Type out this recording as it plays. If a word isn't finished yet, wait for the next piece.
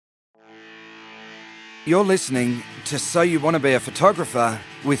You're listening to So You Want to Be a Photographer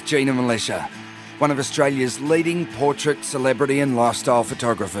with Gina Militia, one of Australia's leading portrait, celebrity and lifestyle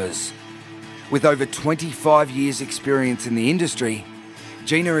photographers. With over 25 years experience in the industry,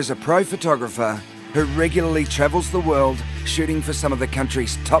 Gina is a pro photographer who regularly travels the world shooting for some of the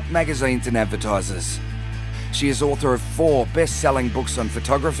country's top magazines and advertisers. She is author of 4 best-selling books on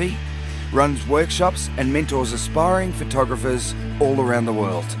photography, runs workshops and mentors aspiring photographers all around the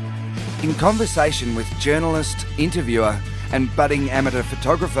world. In conversation with journalist, interviewer and budding amateur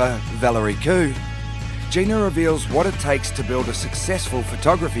photographer Valerie Khoo, Gina reveals what it takes to build a successful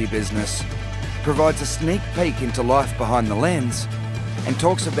photography business, provides a sneak peek into life behind the lens, and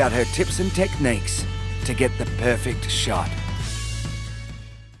talks about her tips and techniques to get the perfect shot.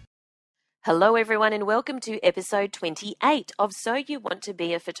 Hello everyone and welcome to episode 28 of So You Want to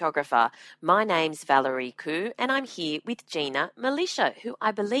Be a Photographer. My name's Valerie Khoo and I'm here with Gina Militia, who I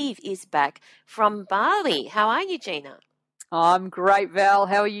believe is back from Bali. How are you, Gina? I'm great, Val.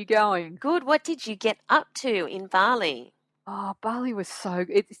 How are you going? Good. What did you get up to in Bali? Oh, Bali was so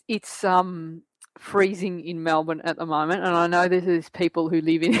it's freezing in Melbourne at the moment, and I know there's people who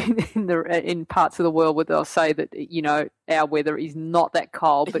live in parts of the world where they'll say that, you know, our weather is not that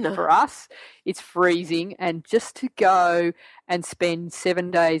cold, but for us it's freezing. And just to go and spend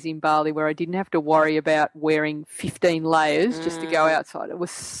 7 days in Bali where I didn't have to worry about wearing 15 layers just to go outside, it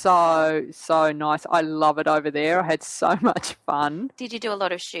was so nice. I love it over there. I had so much fun. Did you do a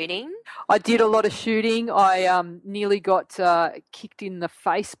lot of shooting? I did a lot of shooting. I nearly got kicked in the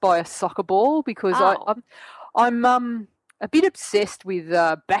face by a soccer ball because I'm a bit obsessed with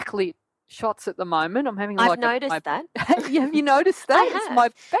backlit shots at the moment. I'm having I've noticed that. Have you noticed that? I have. It's my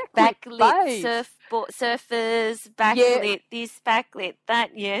backlit surfers, backlit this, backlit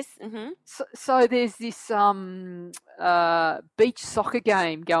that. Yes. Mm-hmm. So there's this beach soccer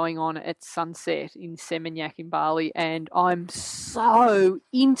game going on at sunset in Seminyak in Bali, and I'm so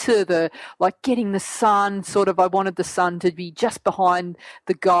into getting the sun. Sort of, I wanted the sun to be just behind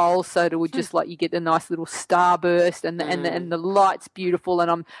the goal, so it would just you get a nice little starburst, and the light's beautiful,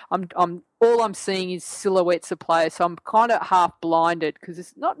 and I'm all I'm seeing is silhouettes of players, so I'm kind of half blinded because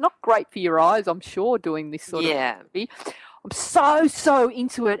it's not great for your eyes, I'm sure, doing this sort of activity. I'm so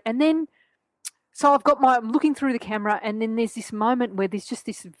into it, and then so I'm looking through the camera, and then there's this moment where there's just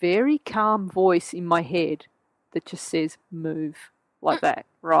this very calm voice in my head that just says move, like that,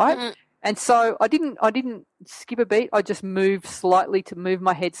 right? And so I didn't skip a beat. I just moved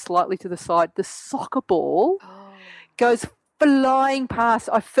my head slightly to the side. The soccer ball goes flying past.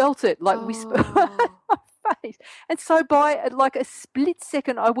 I felt it whisper in my face. And so by a split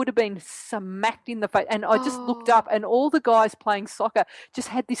second, I would have been smacked in the face. And I just looked up, and all the guys playing soccer just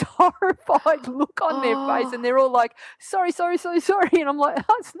had this horrified look on their face, and they're all like, sorry. And I'm like,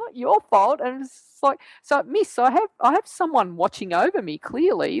 oh, it's not your fault. And it's so I have someone watching over me,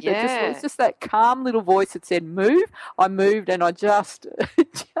 clearly. It's just that calm little voice that said move. I moved, and I just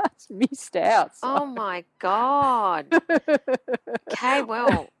missed out. So. Oh my God. Okay,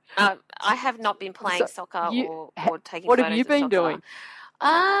 well, I have not been playing soccer or taking what photos have you been doing?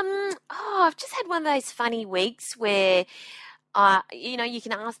 I've just had one of those funny weeks where, you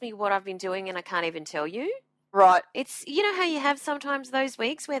can ask me what I've been doing and I can't even tell you. Right. It's, you know how you have sometimes those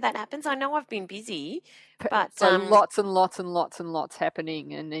weeks where that happens? I know I've been busy, but... So lots and lots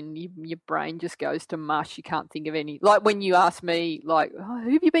happening, and then your brain just goes to mush. You can't think of any... Like when you ask me, who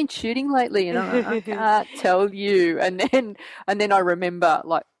have you been shooting lately? And I can't tell you. And then I remember,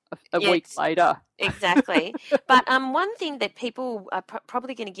 a week later. Exactly. But one thing that people are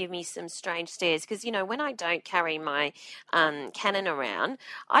probably going to give me some strange stares, because, when I don't carry my Canon around,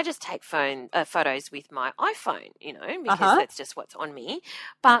 I just take photos with my iPhone, because that's just what's on me.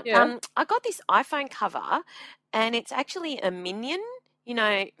 But I got this iPhone cover, and it's actually a Minion,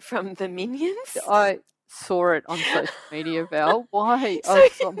 from the Minions. I saw it on social media, Val. Why?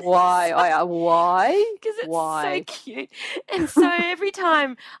 Why? Because it's so cute. And so every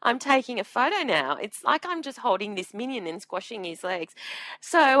time I'm taking a photo now, it's like I'm just holding this minion and squashing his legs.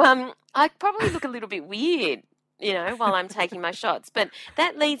 So I probably look a little bit weird, while I'm taking my shots. But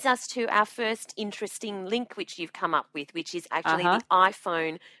that leads us to our first interesting link which you've come up with, which is actually the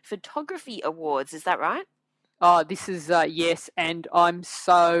iPhone Photography Awards. Is that right? Oh, this is, yes, and I'm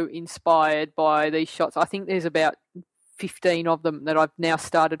so inspired by these shots. I think there's about 15 of them that I've now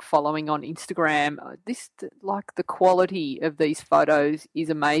started following on Instagram. The quality of these photos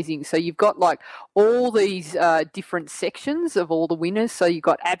is amazing. So you've got all these different sections of all the winners. So you've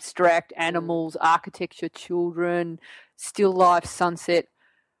got abstract, animals, architecture, children, still life, sunset.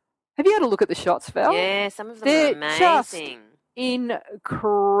 Have you had a look at the shots, Val? Yeah, some of them are amazing.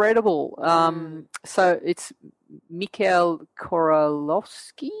 incredible. So it's Mikhail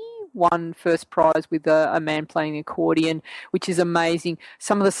Korolowski won first prize with a man playing the accordion, which is amazing.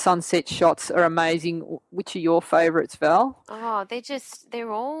 Some of the sunset shots are amazing. Which are your favourites, Val? Oh, they're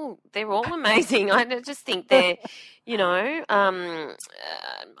all amazing. I just think they're, they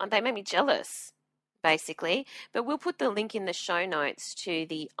make me jealous, basically. But we'll put the link in the show notes to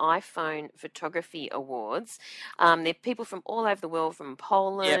the iPhone Photography Awards. They're people from all over the world, from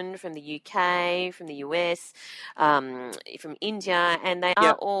Poland, from the UK, from the US, from India, and they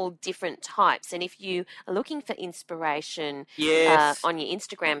are all different types. And if you are looking for inspiration on your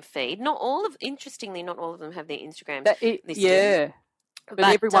Instagram feed, interestingly, not all of them have their Instagram listed. Yeah.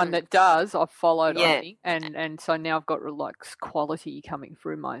 But everyone that does, I've followed, I think, and so now I've got quality coming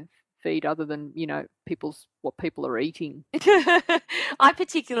through my feed other than, what people are eating. I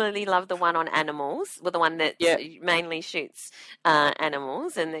particularly love the one on animals, the one that mainly shoots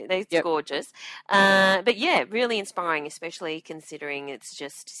animals, and they're gorgeous. But really inspiring, especially considering it's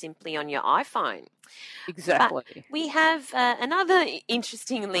just simply on your iPhone. Exactly. But we have another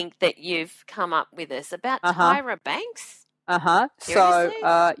interesting link that you've come up with us about Tyra Banks. So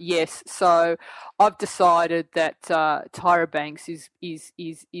yes. So I've decided that Tyra Banks is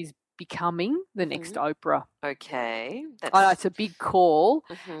becoming the next Oprah. Okay. I know it's a big call,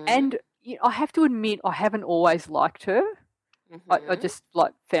 and I have to admit I haven't always liked her. I just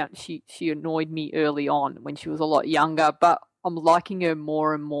found she annoyed me early on when she was a lot younger, but I'm liking her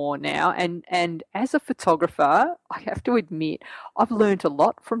more and more now. And as a photographer, I have to admit I've learned a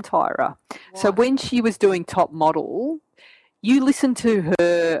lot from Tyra. What? So when she was doing Top Model, you listen to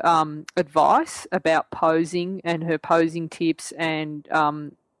her advice about posing and her posing tips and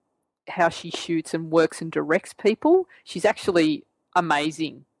how she shoots and works and directs people. She's actually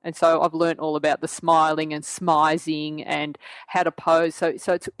amazing. And so I've learned all about the smiling and smizing and how to pose. So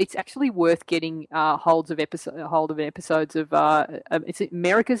it's actually worth getting hold of episodes of is it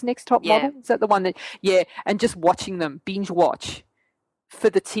America's Next Top Model? Is that the one that and just watching them, binge watch, for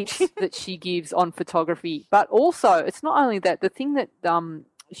the tips that she gives on photography. But also, it's not only that. The thing that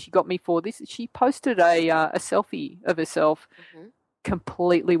she got me for this, she posted a selfie of herself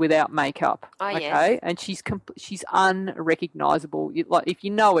completely without makeup. Yes. And she's unrecognizable. If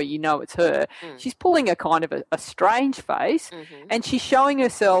you know her, you know it's her. She's pulling a kind of a strange face, and she's showing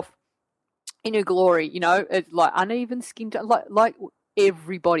herself in her glory. Like uneven skin tone, like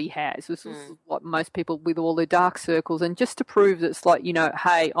everybody has. This is like most people with all their dark circles, and just to prove that it's like,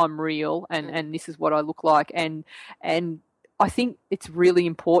 hey, I'm real, and this is what I look like, and I think it's really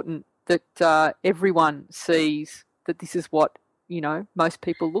important that everyone sees that this is what most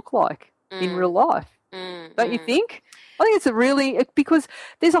people look like in real life. Don't you think? I think it's because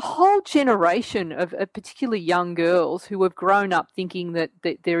there's a whole generation of particularly young girls who have grown up thinking that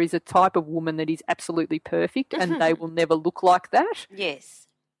there is a type of woman that is absolutely perfect and they will never look like that. Yes.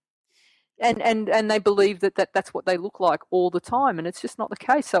 And they believe that's what they look like all the time, and it's just not the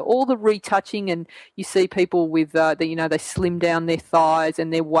case. So all the retouching, and you see people with they slim down their thighs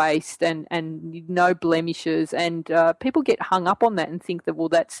and their waist and no blemishes, and people get hung up on that and think that, well,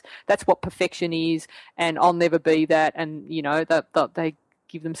 that's what perfection is, and I'll never be that, and that they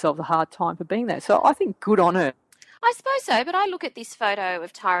give themselves a hard time for being that. So I think good on her. I suppose so, but I look at this photo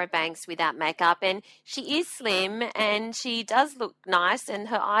of Tyra Banks without makeup, and she is slim and she does look nice, and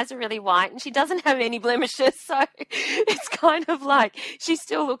her eyes are really white, and she doesn't have any blemishes, so it's kind of like she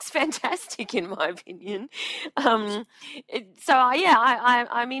still looks fantastic in my opinion. I'm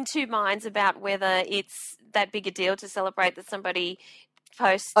in two minds about whether it's that big a deal to celebrate that somebody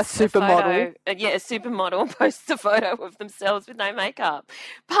posts a supermodel. A supermodel posts a photo of themselves with no makeup.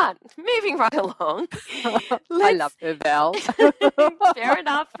 But moving right along, I love her, Val. Fair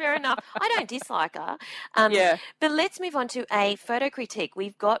enough. I don't dislike her. But let's move on to a photo critique.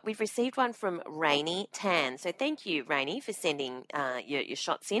 We've received one from Rainey Tan. So thank you, Rainey, for sending your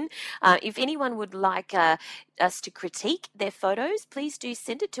shots in. If anyone would like us to critique their photos, please do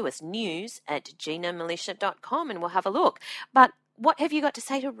send it to us, news@ginamilitia.com, and we'll have a look. But what have you got to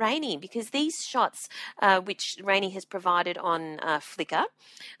say to Rainey? Because these shots, which Rainey has provided on Flickr,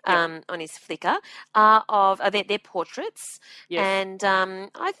 on his Flickr, they're portraits, and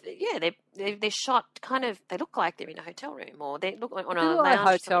they're shot kind of. They look like they're in a hotel room, or they look on a lounge.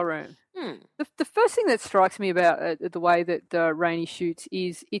 Hotel room. The first thing that strikes me about the way that Rainey shoots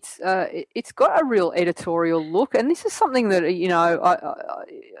is it's got a real editorial look, and this is something that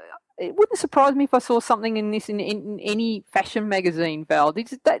it wouldn't surprise me if I saw something in this in any fashion magazine, Val.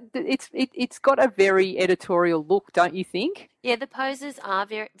 It's got a very editorial look, don't you think? Yeah, the poses are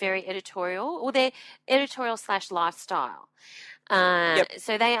very, very editorial, or they're editorial / lifestyle.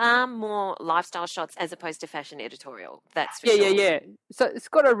 So they are more lifestyle shots as opposed to fashion editorial. That's for sure. Yeah. So it's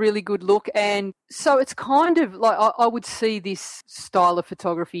got a really good look, and so it's kind of like I would see this style of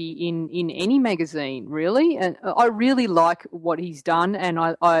photography in any magazine, really. And I really like what he's done, and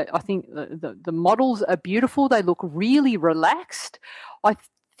I think the models are beautiful. They look really relaxed. I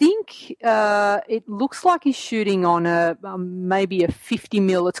think it looks like he's shooting on maybe a 50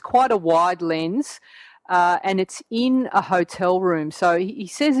 mil. It's quite a wide lens. And it's in a hotel room. So he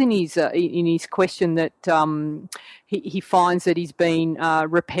says in his question that he finds that he's been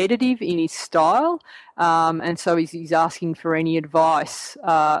repetitive in his style, and so he's asking for any advice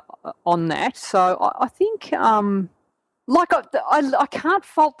on that. So I think. I can't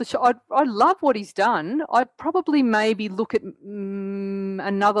fault the shot. I love what he's done. I'd probably maybe look at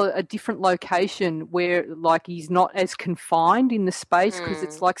a different location where like he's not as confined in the space, because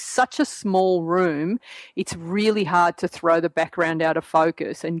it's like such a small room. It's really hard to throw the background out of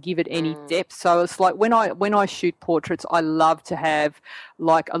focus and give it any depth. So it's like when I shoot portraits, I love to have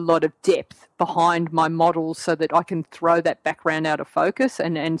like a lot of depth behind my models so that I can throw that background out of focus,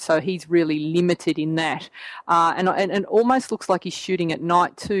 and so he's really limited in that, and almost looks like he's shooting at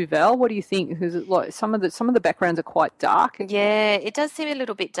night too. Val, what do you think? Because like some of the backgrounds are quite dark. Yeah, it does seem a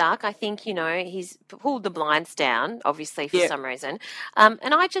little bit dark. I think he's pulled the blinds down, obviously for some reason,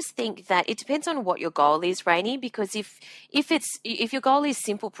 and I just think that it depends on what your goal is, Rainey. Because if your goal is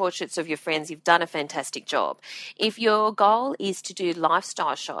simple portraits of your friends, you've done a fantastic job. If your goal is to do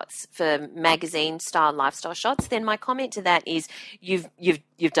lifestyle shots for magazine style lifestyle shots, then my comment to that is you've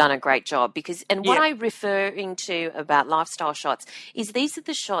done a great job. Because what I'm referring to about lifestyle shots is these are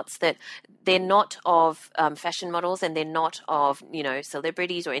the shots that they're not of fashion models, and they're not of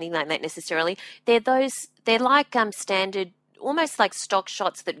celebrities or anything like that necessarily. They're like standard, almost like stock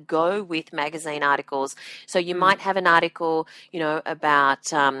shots that go with magazine articles. So you might have an article, about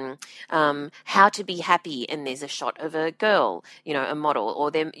how to be happy, and there's a shot of a girl, a model.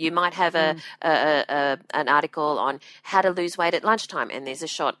 Or then you might have an article on how to lose weight at lunchtime, and there's a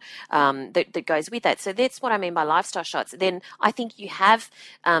shot that goes with that. So that's what I mean by lifestyle shots. Then I think you have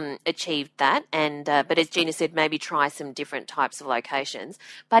achieved that, and but as Gina said, maybe try some different types of locations.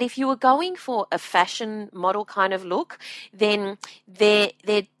 But if you were going for a fashion model kind of look, then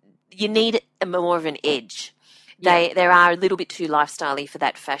you need more of an edge. They are a little bit too lifestyle-y for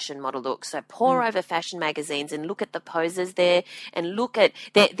that fashion model look. So pour over fashion magazines and look at the poses there, and look at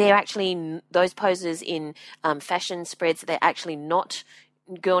they're actually those poses in fashion spreads. They're actually not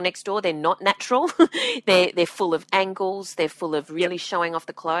Girl Next Door. They're not natural. they're full of angles. They're full of really showing off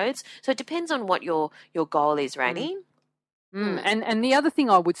the clothes. So it depends on what your goal is, Rainey. And the other thing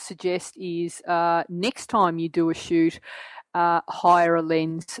I would suggest is next time you do a shoot, hire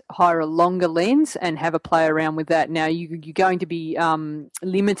a longer lens and have a play around with that. Now you're going to be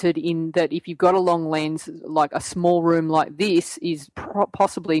limited in that if you've got a long lens, like a small room like this is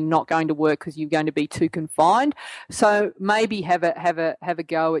possibly not going to work because you're going to be too confined. So maybe have a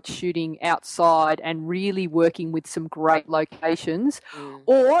go at shooting outside and really working with some great locations,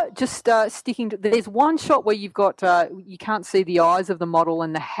 or just sticking to. There's one shot where you've got you can't see the eyes of the model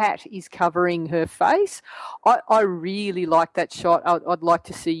and the hat is covering her face. I really like that shot. I'd like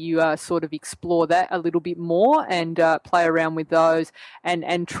to see you sort of explore that a little bit more and play around with those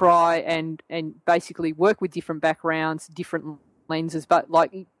and try and basically work with different backgrounds, different lenses. But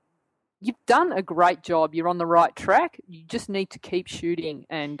like, you've done a great job. You're on the right track. You just need to keep shooting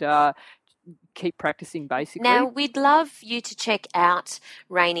and keep practicing, basically. Now, we'd love you to check out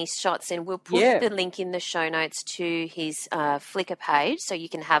Rainey's shots, and we'll put the link in the show notes to his Flickr page so you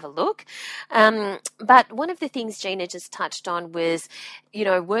can have a look. But one of the things Gina just touched on was,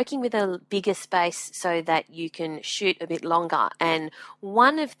 working with a bigger space so that you can shoot a bit longer. And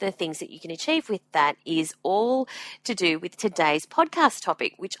one of the things that you can achieve with that is all to do with today's podcast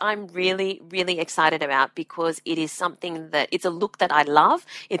topic, which I'm really, really excited about, because it is something that it's a look that I love.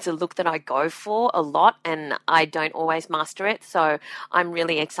 It's a look that I go for a lot, and I don't always master it. So I'm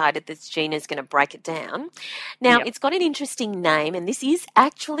really excited that Gina's going to break it down. Now, it's got an interesting name, and this is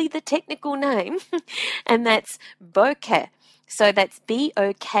actually the technical name, and that's bokeh. So that's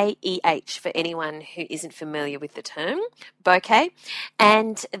B-O-K-E-H for anyone who isn't familiar with the term, bokeh.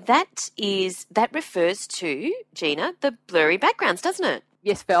 And that refers to, Gina, the blurry backgrounds, doesn't it?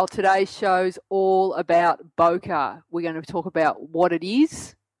 Yes, Val, today's show's all about bokeh. We're going to talk about what it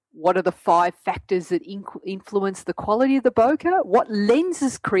is, what are the 5 factors that influence the quality of the bokeh, what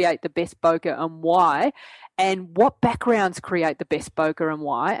lenses create the best bokeh and why, and what backgrounds create the best bokeh and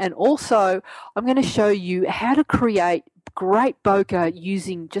why. And also, I'm going to show you how to create great bokeh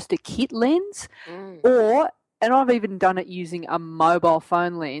using just a kit lens or and I've even done it using a mobile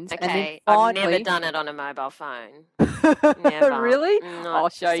phone lens. Okay, And then I've finally, never done it on a mobile phone. Never. really? Not I'll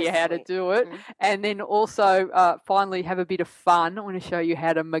show you how to successfully. do it. And then also, finally, have a bit of fun. I want to show you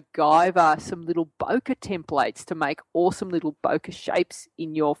how to MacGyver some little bokeh templates to make awesome little bokeh shapes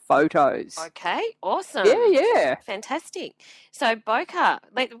in your photos. Okay, awesome. Yeah. Fantastic. So bokeh,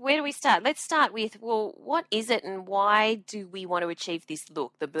 where do we start? Let's start with, well, what is it and why do we want to achieve this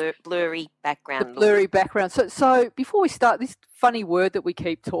look, the blurry background The look? blurry background. So before we start, this funny word that we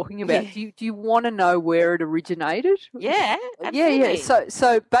keep talking about, Yeah. do you want to know where it originated? Yeah, absolutely. Yeah.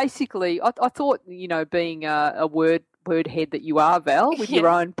 So basically, I thought, being a word head that you are, Val, with your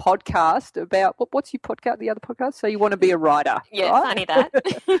own podcast about what's your podcast? The other podcast. So you want to be a writer? Yeah, right? funny that.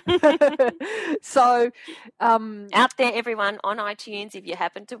 So, out there, everyone on iTunes, if you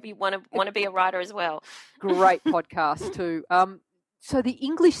happen to want to be a writer as well. Great podcast too. So the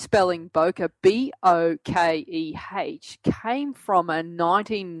English spelling bokeh, Bokeh, came from a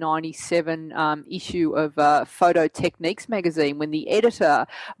 1997 issue of Photo Techniques magazine when the editor,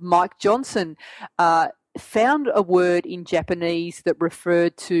 Mike Johnson, found a word in Japanese that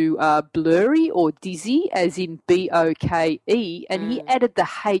referred to blurry or dizzy, as in Boke, and he added the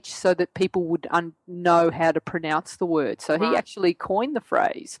H so that people would know how to pronounce the word. So he actually coined the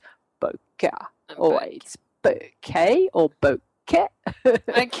phrase bokeh, or it's bokeh or bokeh. Okay.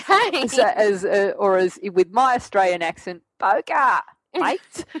 So as with my Australian accent, bokeh,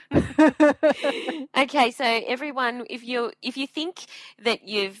 mate. Okay, so everyone, if you think that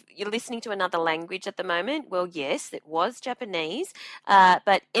you're listening to another language at the moment, well, yes, it was Japanese,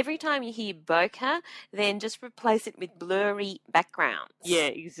 but every time you hear bokeh, then just replace it with blurry backgrounds. Yeah,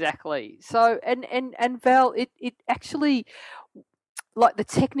 exactly. So and Val, it actually, like, the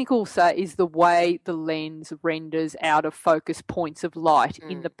technical say is the way the lens renders out of focus points of light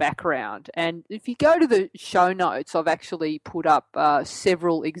in the background. And if you go to the show notes, I've actually put up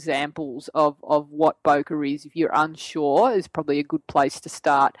several examples of what bokeh is. If you're unsure, is probably a good place to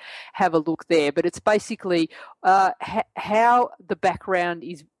start. Have a look there. But it's basically how the background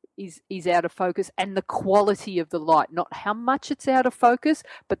is out of focus, and the quality of the light, not how much it's out of focus,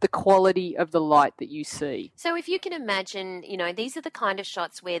 but the quality of the light that you see. So if you can imagine, these are the kind of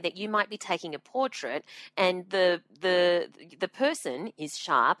shots where that you might be taking a portrait and the person is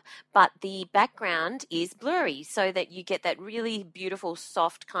sharp, but the background is blurry, so that you get that really beautiful,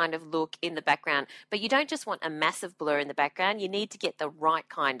 soft kind of look in the background. But you don't just want a massive blur in the background. You need to get the right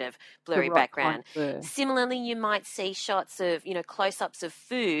kind of blurry background. Similarly, you might see shots of, close-ups of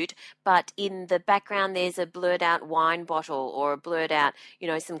food, but in the background there's a blurred out wine bottle or a blurred out,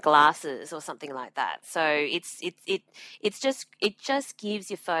 some glasses or something like that. So it just gives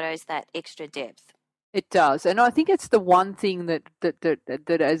your photos that extra depth. It does, and I think it's the one thing that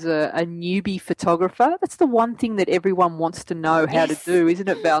as a newbie photographer, that's the one thing that everyone wants to know how to do, isn't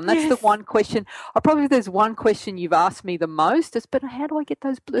it, Val? And that's the one question. If there's one question you've asked me the most, it's been, how do I get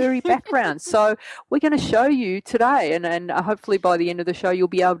those blurry backgrounds? So we're going to show you today, and hopefully by the end of the show you'll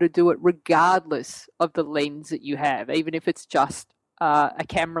be able to do it regardless of the lens that you have, even if it's just a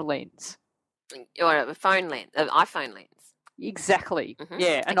camera lens or a phone lens, an iPhone lens. Exactly.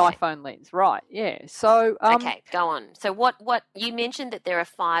 Yeah, an iPhone lens. Right. Yeah. So okay, go on. So what you mentioned that there are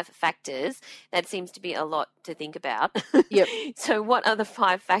 5 factors. That seems to be a lot to think about. Yep. So what are the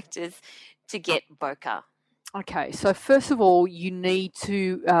 5 factors to get bokeh? Okay. So first of all, you need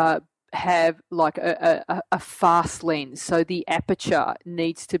to have like a fast lens. So the aperture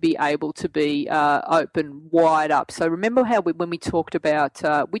needs to be able to be open wide up. So remember how when we talked about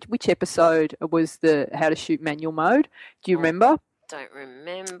which episode was the how to shoot manual mode? Do you remember? Don't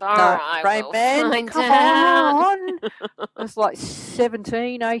remember. No, I will find come out. on. It's like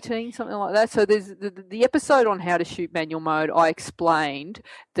 17, 18, something like that. So there's the episode on how to shoot manual mode. I explained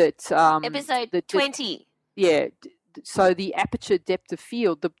that episode 20. Yeah. So the aperture depth of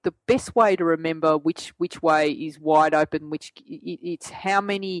field, the best way to remember which way is wide open, it's how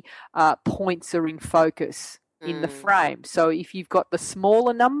many points are in focus in the frame. So if you've got the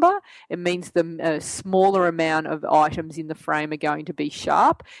smaller number, it means the smaller amount of items in the frame are going to be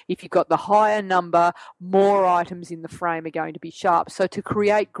sharp. If you've got the higher number, more items in the frame are going to be sharp. So to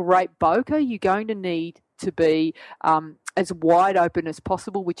create great bokeh, you're going to need to be as wide open as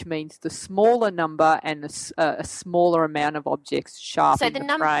possible, which means the smaller number and a smaller amount of objects sharp in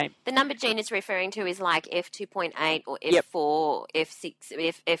the frame. The number Jean is referring to is like f2.8 or f4, f6,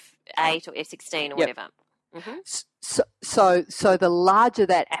 f8 or f16 or whatever. So the larger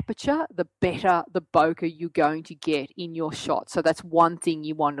that aperture, the better the bokeh you're going to get in your shot. So that's one thing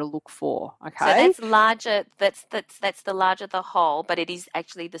you want to look for. Okay. So that's larger. That's the larger the hole, but it is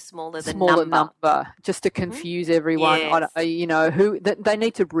actually the smaller the number. Just to confuse everyone. Yes. They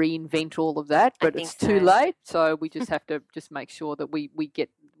need to reinvent all of that, but it's too late. So we just have to just make sure that we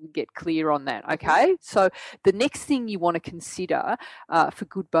get clear on that. Okay. So the next thing you want to consider for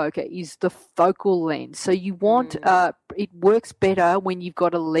good bokeh is the focal length. So you want it works better when you've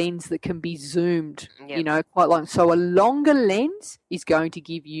got a lens that can be zoomed, quite long. So a longer lens is going to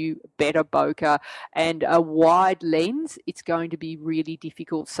give you better bokeh, and a wide lens, it's going to be really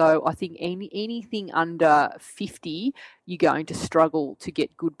difficult. So I think anything under 50, you're going to struggle to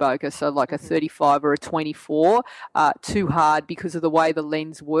get good bokeh. So like a 35 or a 24, too hard because of the way the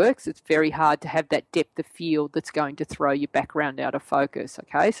lens works. It's very hard to have that depth of field that's going to throw your background out of focus.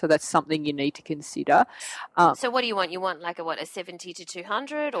 Okay, so that's something you need to consider. So what do you want? You want like a 70 to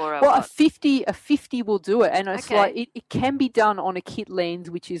 200 or a 50? A 50 will do it, and it's like it can be done on a kit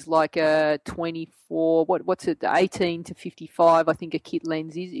lens, which is like a 24. What's it? 18 to 55. I think a kit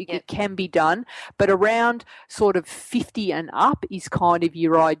lens is. It can be done, but around sort of 50 and up is kind of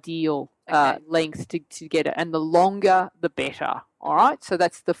your ideal length to get it, and the longer the better. All right, so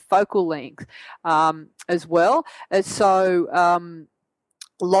that's the focal length as well.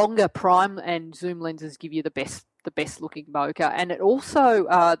 Longer prime and zoom lenses give you the best looking bokeh, and it also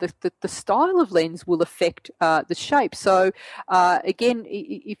the style of lens will affect the shape. So again,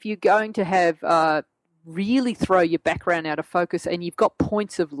 if you're going to have really throw your background out of focus and you've got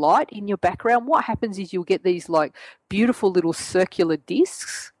points of light in your background, what happens is you'll get these like beautiful little circular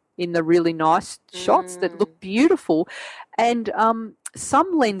discs in the really nice shots that look beautiful. And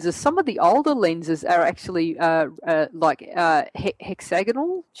some lenses, some of the older lenses are actually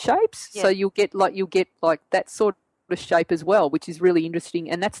hexagonal shapes. So you'll get like that sort of shape as well, which is really interesting.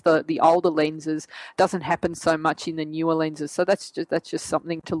 And that's the older lenses. Doesn't happen so much in the newer lenses. So that's just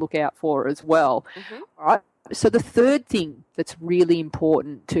something to look out for as well. All right. So the third thing that's really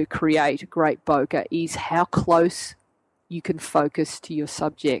important to create great bokeh is how close you can focus to your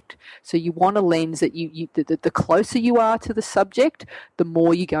subject. So you want a lens that the closer you are to the subject, the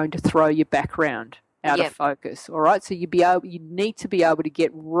more you're going to throw your background out of focus. All right. So you need to be able to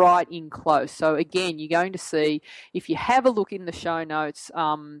get right in close. So again, you're going to see, if you have a look in the show notes,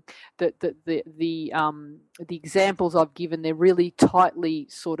 the examples I've given, they're really tightly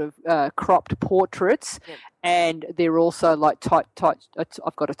sort of cropped portraits. And they're also like tight.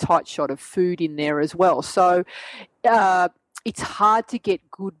 I've got a tight shot of food in there as well. So it's hard to get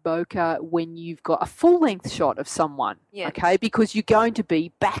good bokeh when you've got a full-length shot of someone, okay, because you're going to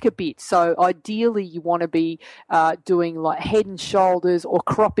be back a bit. So ideally you want to be doing like head and shoulders or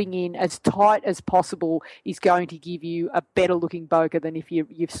cropping in as tight as possible is going to give you a better-looking bokeh than if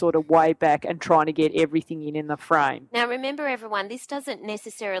you've sort of way back and trying to get everything in the frame. Now, remember, everyone, this doesn't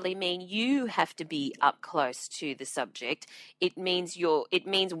necessarily mean you have to be up close to the subject. It means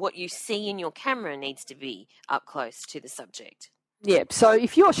what you see in your camera needs to be up close to the subject. Yeah, so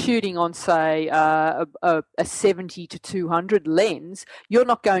if you're shooting on, say, a 70 to 200 lens, you're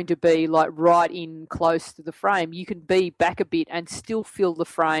not going to be like right in close to the frame. You can be back a bit and still fill the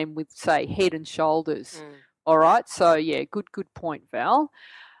frame with, say, head and shoulders. All right, so yeah, good point, Val.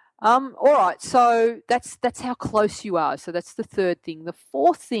 All right, so that's how close you are. So that's the third thing. The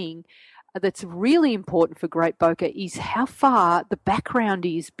fourth thing that's really important for great bokeh is how far the background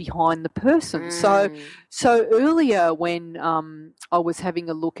is behind the person. So earlier when I was having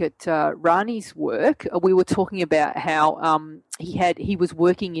a look at Rani's work, we were talking about how he was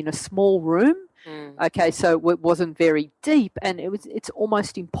working in a small room. Okay, so it wasn't very deep, and it's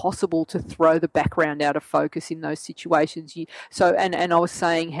almost impossible to throw the background out of focus in those situations. And I was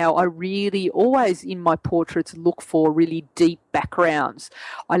saying how I really always in my portraits look for really deep backgrounds.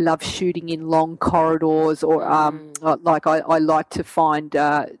 I love shooting in long corridors, or like I like to find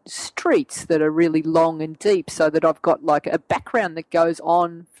streets that are really long and deep, so that I've got like a background that goes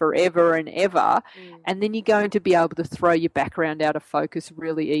on forever and ever, and then you're going to be able to throw your background out of focus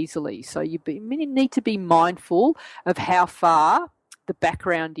really easily. So you need to be mindful of how far the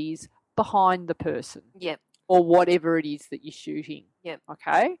background is behind the person. Or whatever it is that you're shooting.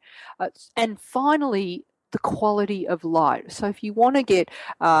 Okay. And finally, the quality of light. So if you want to get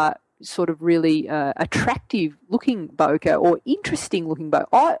sort of really attractive looking bokeh or interesting looking bokeh,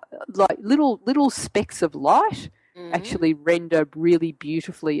 I like little specks of light actually render really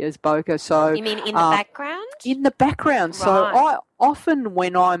beautifully as bokeh. So you mean in the background? In the background. Right. So I often,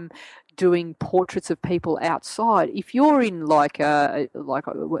 when I'm doing portraits of people outside, if you're in like a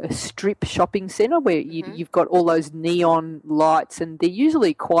strip shopping centre where you've got all those neon lights, and they're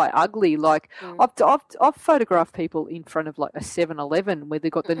usually quite ugly. Like I've photographed people in front of like a 7-Eleven where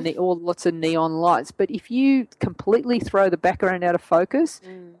they've got lots of neon lights. But if you completely throw the background out of focus,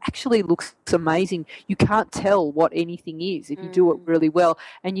 actually looks amazing. You can't tell what anything is if you do it really well,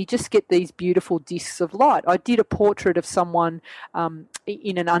 and you just get these beautiful discs of light. I did a portrait of someone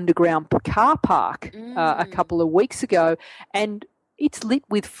in an underground car park a couple of weeks ago, and it's lit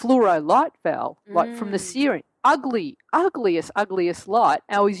with fluoro light, Val, like from the ceiling. Ugliest light.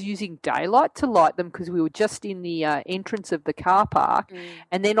 I was using daylight to light them because we were just in the entrance of the car park,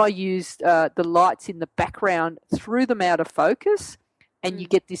 and then I used the lights in the background, threw them out of focus, and you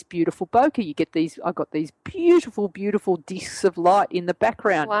get this beautiful bokeh. You get these. I got these beautiful, beautiful discs of light in the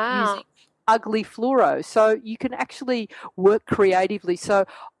background using ugly fluoro. So you can actually work creatively. So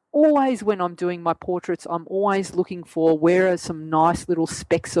always when I'm doing my portraits, I'm always looking for where are some nice little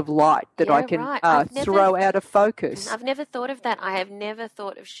specks of light that I can throw out of focus. I've never thought of that. I have never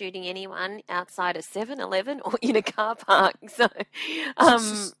thought of shooting anyone outside a 7-Eleven or in a car park. So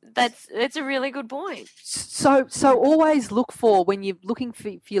that's a really good point. So always look for, when you're looking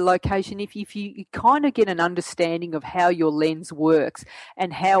for your location, if you kind of get an understanding of how your lens works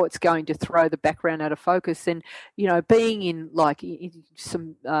and how it's going to throw the background out of focus, then, you know, being in like in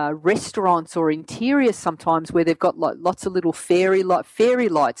some restaurants or interiors sometimes where they've got like lots of little fairy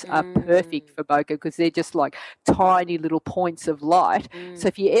lights are perfect for bokeh because they're just like tiny little points of light. So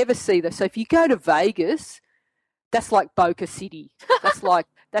if you ever see that, so if you go to Vegas, that's like Bokeh City. That's like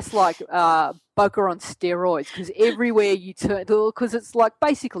bokeh on steroids, because everywhere you turn, because it's like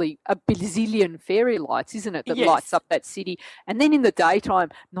basically a bazillion fairy lights, isn't it, that lights up that city. And then in the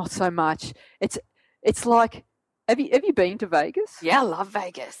daytime, not so much. It's like, have you been to Vegas? Yeah, I love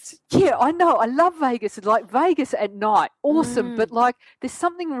Vegas. Yeah, I know. I love Vegas. It's like Vegas at night, awesome. But like, there's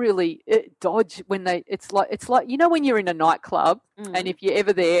something really dodge when it's like you know when you're in a nightclub and if you're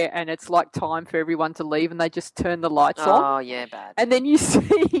ever there and it's like time for everyone to leave and they just turn the lights on. Oh yeah, bad. And then you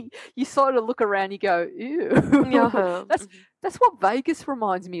sort of look around, you go, ew. That's what Vegas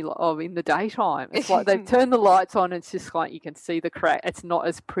reminds me of in the daytime. It's like they turn the lights on. And it's just like you can see the crack. It's not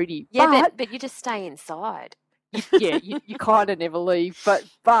as pretty. Yeah, but you just stay inside. You kind of never leave, but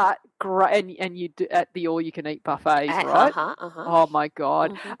great, and you do at the all-you-can-eat buffets, right? Oh my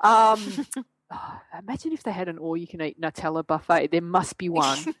God! Imagine if they had an all-you-can-eat Nutella buffet. There must be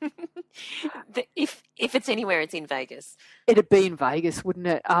one. If it's anywhere, it's in Vegas. It'd be in Vegas, wouldn't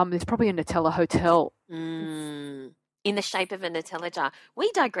it? There's probably a Nutella hotel. In the shape of a Nutella jar.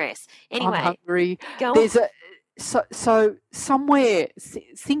 We digress. Anyway, I'm hungry. Go There's on. So somewhere,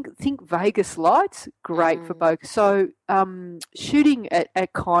 think Vegas lights, great for bokeh. So shooting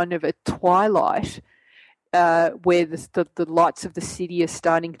at kind of a twilight, where the lights of the city are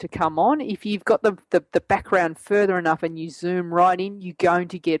starting to come on, if you've got the background further enough and you zoom right in, you're going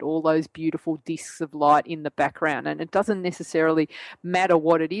to get all those beautiful discs of light in the background. And it doesn't necessarily matter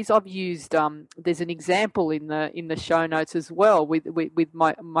what it is. I've used there's an example in the show notes as well with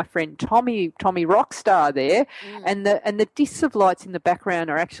my friend Tommy Rockstar there, and the discs of lights in the background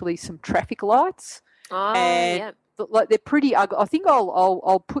are actually some traffic lights. Like they're pretty ugly. I think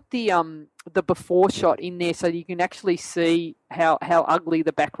I'll put the before shot in there so you can actually see how ugly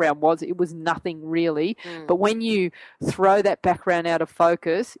the background was. It was nothing really, but when you throw that background out of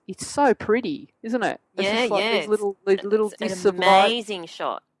focus, it's so pretty, isn't it? It's these little discs of light. Amazing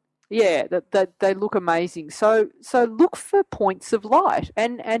shot. Yeah, that they look amazing. So look for points of light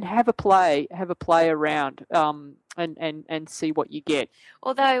and have a play around and see what you get.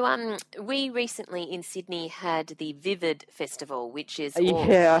 Although we recently in Sydney had the Vivid Festival, which is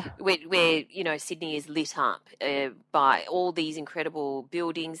where you know Sydney is lit up by all these incredible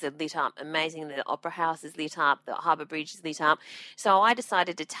buildings are lit up, amazing. The Opera House is lit up, the Harbour Bridge is lit up. So I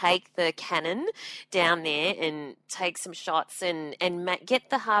decided to take the Canon down there and take some shots and get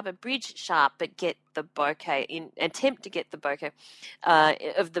the Harbour Bridge sharp, but get the bokeh attempt to get the bokeh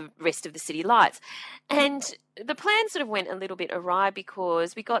of the rest of the city lights. And the plan sort of went a little bit awry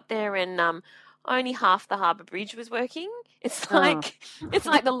because we got there and only half the Harbour Bridge was working. It's like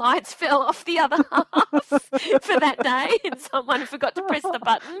the lights fell off the other half for that day, and someone forgot to press the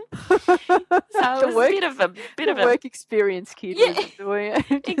button. So it was a bit of a work experience, kid. Yeah, was doing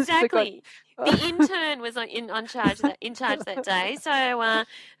it. Exactly. The intern was in charge that day, so it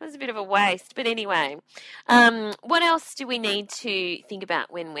was a bit of a waste. But anyway, what else do we need to think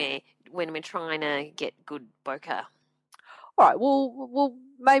about when we're trying to get good bokeh? All right. Well,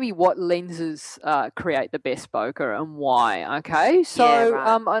 maybe what lenses create the best bokeh and why. Okay, so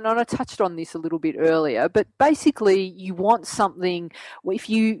and I touched on this a little bit earlier, but basically you want something. If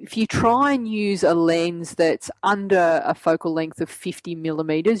you try and use a lens that's under a focal length of 50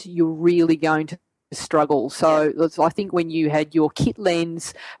 millimeters, you're really going to struggle. So I think when you had your kit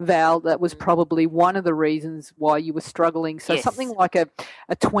lens, Val, that was probably one of the reasons why you were struggling. So something like a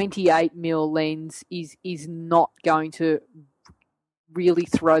 28 mil lens is not going to really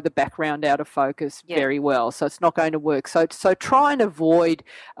throw the background out of focus very well, so it's not going to work. So try and avoid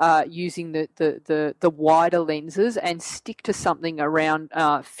using the wider lenses and stick to something around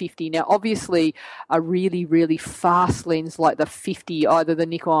 50. Now, obviously, a really, really fast lens like the 50, either the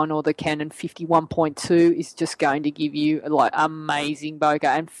Nikon or the Canon 51.2, is just going to give you like amazing bokeh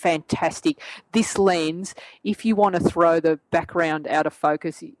and fantastic. This lens, if you want to throw the background out of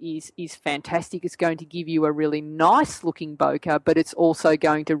focus, is fantastic. It's going to give you a really nice looking bokeh, but it's also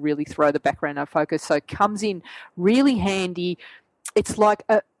going to really throw the background out of focus. So it comes in really handy. It's like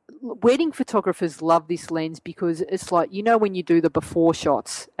wedding photographers love this lens because it's like, you know, when you do the before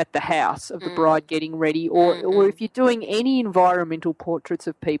shots at the house of the bride getting ready, or if you're doing any environmental portraits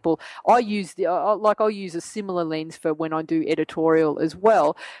of people, I'll use a similar lens for when I do editorial as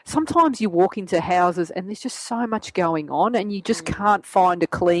well. Sometimes you walk into houses and there's just so much going on and you just can't find a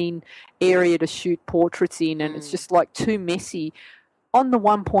clean area to shoot portraits in, and it's just like too messy. On the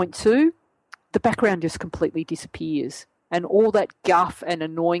 1.2, the background just completely disappears and all that guff and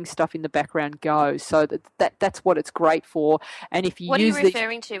annoying stuff in the background goes. So that's what it's great for. And if you what are you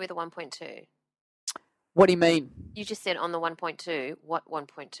referring to with the 1.2? What do you mean? You just said on the 1.2. What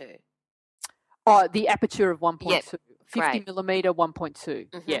 1.2? Oh, the aperture of 1.2. Yep. 50 millimeter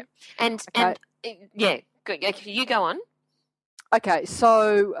 1.2. Yeah. And good. Okay, you go on. Okay,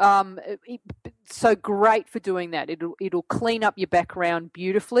 so so great for doing that. It'll clean up your background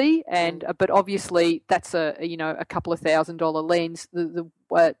beautifully, and but obviously that's a couple of $1,000 lens.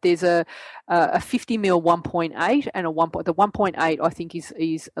 There's a 50 mil 1.8 and the 1.8 I think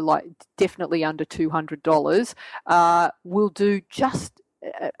is like definitely under $200. Will do just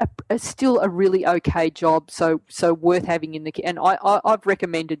still a really okay job. So worth having in the kit. And I've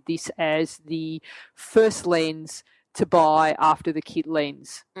recommended this as the first lens to buy after the kit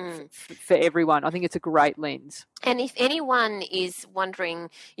lens for everyone. I think it's a great lens. And if anyone is wondering,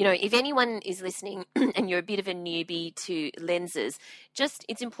 if anyone is listening and you're a bit of a newbie to lenses,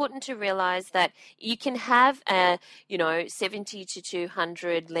 it's important to realize that you can have a, 70 to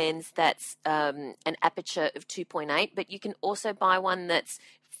 200 lens that's an aperture of 2.8, but you can also buy one that's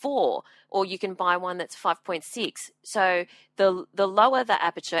 4, or you can buy one that's 5.6. So the lower the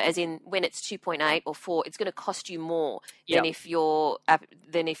aperture, as in when it's 2.8 or 4, it's going to cost you more than if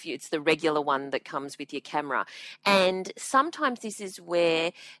it's the regular one that comes with your camera. And sometimes this is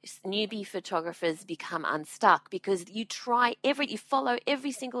where newbie photographers become unstuck, because you follow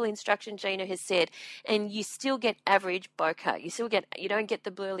every single instruction Gina has said, and you still get average bokeh. You don't get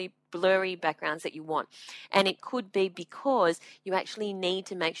the blurry backgrounds that you want. And it could be because you actually need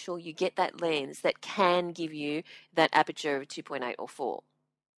to make sure you get that lens that can give you that aperture of 2.8 or 4.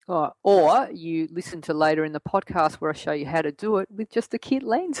 Or you listen to later in the podcast where I show you how to do it with just a kit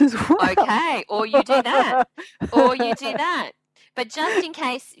lens as well. Okay, or you do that. But just in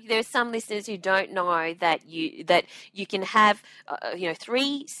case there's some listeners who don't know that you can have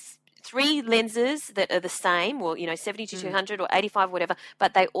three lenses that are the same, or 70 to 200 or 85, whatever,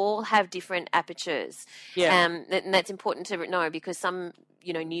 but they all have different apertures. And that's important to know, because some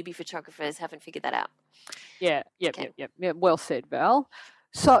newbie photographers haven't figured that out. Yeah. Well said, Val.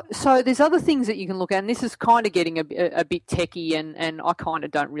 So there's other things that you can look at, and this is kind of getting a bit techie, and I kind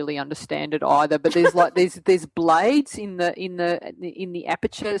of don't really understand it either. But there's blades in the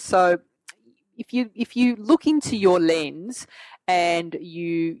aperture. So if you look into your lens and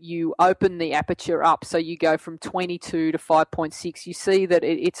you open the aperture up, so you go from 22 to 5.6, you see that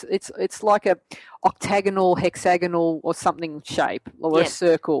it's like a octagonal, hexagonal, or something shape, or a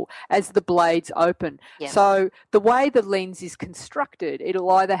circle as the blades open. So the way the lens is constructed, it'll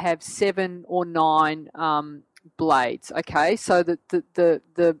either have 7 or 9 blades. Okay, so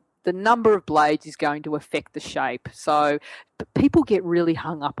the number of blades is going to affect the shape. So but people get really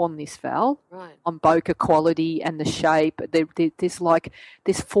hung up on this, Val, on bokeh quality and the shape.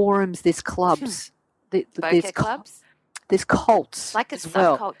 There's forums, there's clubs. Bokeh clubs? There's cults. Like a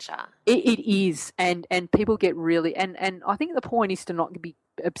subculture. It is, and people get really, and I think the point is to not be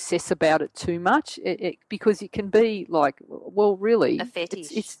obsess about it too much, because it can be like, well, really, a fetish.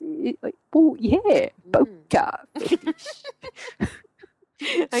 Bokeh fetish.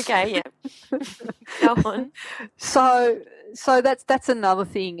 Okay, yeah. Go on. So that's another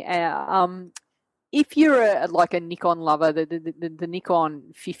thing. If you're like a Nikon lover, the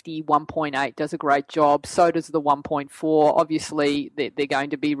Nikon 50 1.8 does a great job. So does the 1.4. Obviously, they're going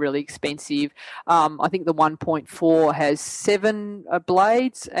to be really expensive. I think the 1.4 has 7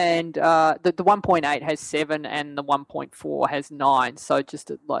 blades, and the 1.8 has 7, and the 1.4 has 9. So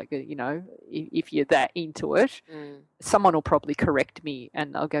just if you're that into it, someone will probably correct me,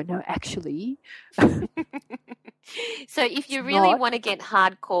 and they'll go, no, actually. So if you really want to get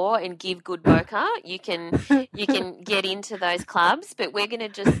hardcore and give good bokeh, you can get into those clubs, but we're going to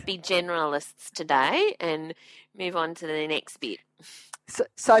just be generalists today and move on to the next bit.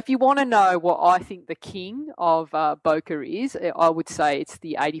 So if you want to know what I think the king of bokeh is, I would say it's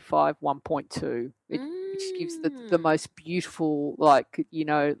the 85 1.2, which gives the most beautiful,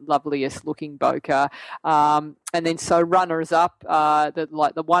 loveliest looking bokeh. And then so runners up, the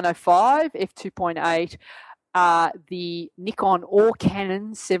 105 f2.8. The Nikon or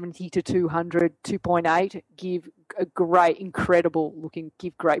Canon 70 to 200 2.8 give a great, incredible looking,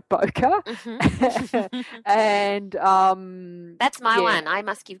 give great bokeh. And that's my one. I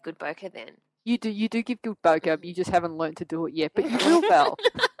must give good bokeh then. You do give good bokeh. You just haven't learned to do it yet, but you will, Val.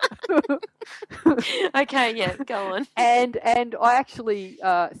 Okay, yeah, go on. And I actually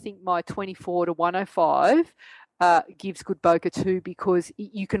think my 24 to 105 gives good bokeh too, because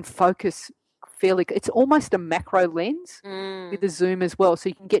you can focus fairly. It's almost a macro lens with a zoom as well, so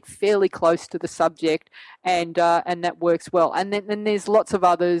you can get fairly close to the subject, and that works well. And then there's lots of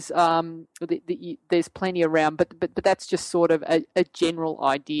others. There's plenty around, but that's just sort of a general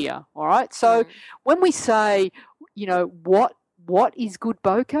idea. All right. So when we say, what is good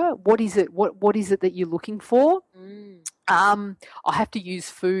bokeh? What is it? What is it that you're looking for? I have to use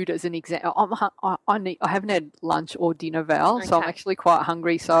food as an example. I haven't had lunch or dinner, Val, so I'm actually quite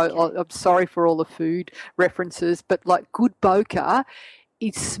hungry. So I'm sorry for all the food references, but like good bokeh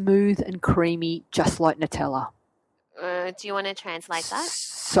is smooth and creamy, just like Nutella. Do you want to translate that?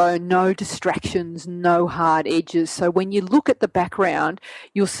 So no distractions, no hard edges. So when you look at the background,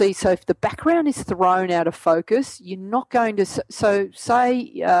 you'll see, so if the background is thrown out of focus, you're not going to, so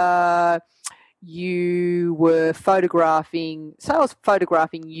say you were photographing, say I was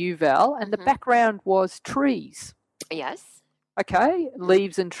photographing you, Val, and the background was trees. Yes. Okay,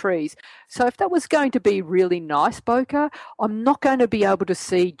 leaves and trees. So if that was going to be really nice bokeh, I'm not going to be able to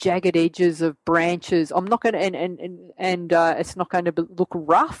see jagged edges of branches. I'm not going to, and it's not going to look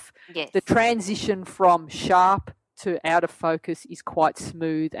rough. Yes. The transition from sharp to out of focus is quite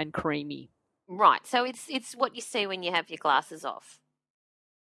smooth and creamy. Right. So it's what you see when you have your glasses off.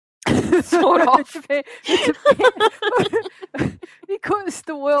 Sort of. Because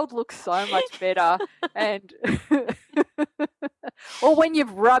the world looks so much better, and or when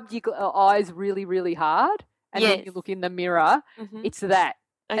you've rubbed your eyes really, really hard, and then you look in the mirror, it's that.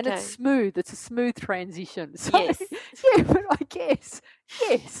 Okay. And it's smooth. It's a smooth transition. So, yes. Yeah, but I guess,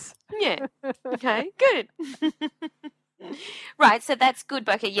 yes. Yeah. Okay, good. Right, so that's good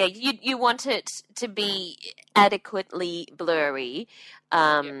bokeh. Yeah, you want it to be adequately blurry,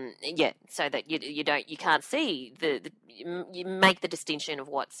 so that you can't see you make the distinction of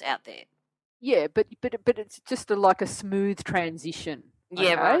what's out there. Yeah, but it's just like a smooth transition.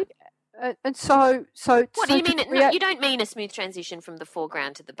 Yeah, okay? Right. And so what do you mean? No, you don't mean a smooth transition from the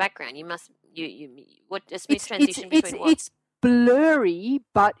foreground to the background. You must what a smooth transition between what? It's blurry,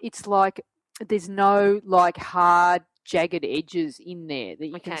 but it's like there's no like hard jagged edges in there that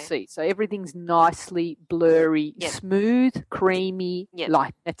you can see. So everything's nicely blurry, smooth, creamy,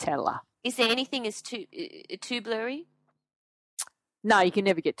 like Nutella. Is there anything is too blurry? No, you can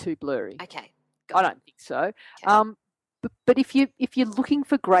never get too blurry. Okay. I don't think so. Okay. But if you're looking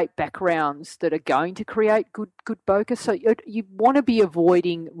for great backgrounds that are going to create good bokeh, so you want to be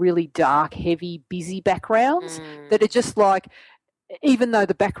avoiding really dark, heavy, busy backgrounds that are just like, even though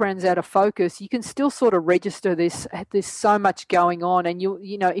the background's out of focus, you can still sort of register this. There's so much going on, and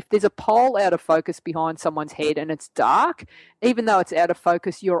if there's a pole out of focus behind someone's head and it's dark, even though it's out of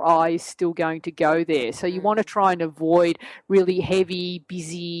focus, your eye is still going to go there. So you want to try and avoid really heavy,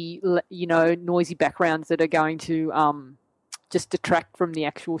 busy, noisy backgrounds that are going to just detract from the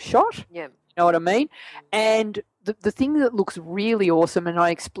actual shot. Yeah, you know what I mean. And the thing that looks really awesome, and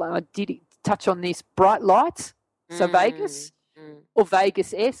I did touch on this, bright lights. So Vegas. Or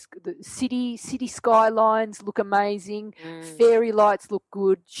Vegas-esque, the city skylines look amazing, fairy lights look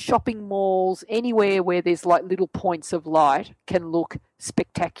good, shopping malls, anywhere where there's like little points of light can look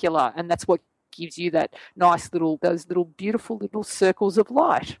spectacular, and that's what gives you that those little beautiful little circles of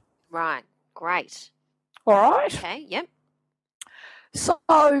light. Right, great. All right. Okay, yep. So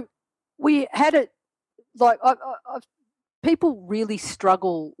we had it like people really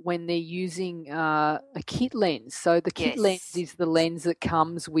struggle when they're using a kit lens. So the kit lens is the lens that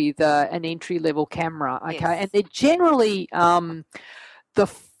comes with an entry-level camera, okay? And they're generally the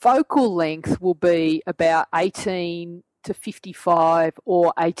focal length will be about 18 to 55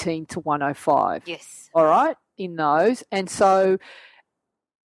 or 18 to 105. Yes. All right, in those. And so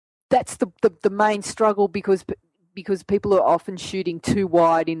that's the main struggle because people are often shooting too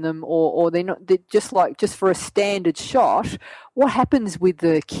wide in them or they're just for a standard shot. What happens with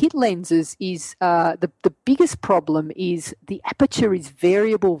the kit lenses is the biggest problem is the aperture is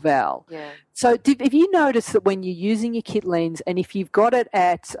variable, Val. Yeah. So if you notice that when you're using your kit lens and if you've got it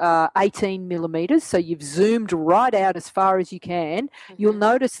at 18 millimeters, so you've zoomed right out as far as you can, you'll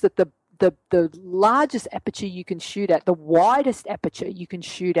notice that the largest aperture you can shoot at, the widest aperture you can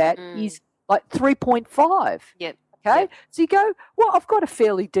shoot at is like 3.5. Yep. Okay? Yep. So you go, well, I've got a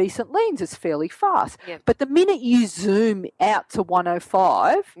fairly decent lens. It's fairly fast. Yep. But the minute you zoom out to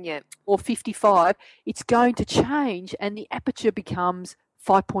 105 or 55, it's going to change and the aperture becomes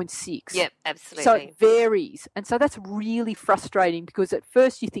 5.6. Yep, absolutely. So it varies. And so that's really frustrating because at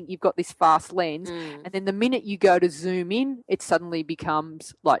first you think you've got this fast lens and then the minute you go to zoom in, it suddenly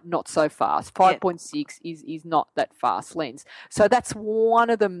becomes like not so fast. 5.6 is not that fast lens. So that's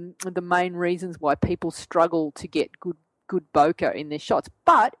one of the main reasons why people struggle to get good bokeh in their shots.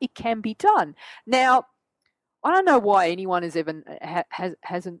 But it can be done. Now, I don't know why anyone has ever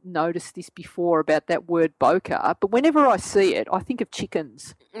hasn't noticed this before about that word bokeh, but whenever I see it, I think of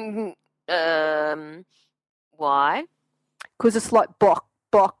chickens. Why? Because it's like bok.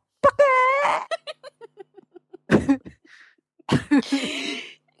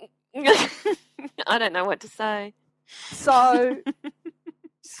 I don't know what to say.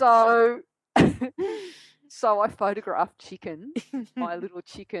 So I photographed chicken, my little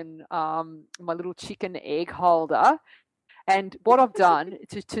chicken egg holder, and what I've done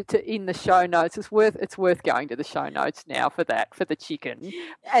to in the show notes, it's worth going to the show notes now for the chicken,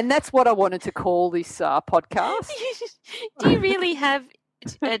 and that's what I wanted to call this podcast. Do you really have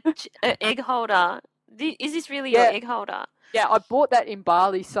an egg holder? Is this really your egg holder? Yeah, I bought that in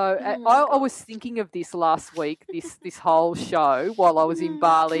Bali. So I was thinking of this last week, this whole show while I was in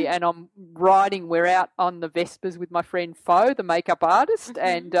Bali, and I'm riding. We're out on the Vespers with my friend Fo, the makeup artist,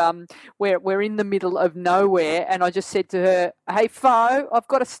 and we're in the middle of nowhere. And I just said to her, "Hey Fo, I've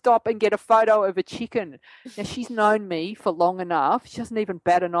got to stop and get a photo of a chicken." Now she's known me for long enough. She doesn't even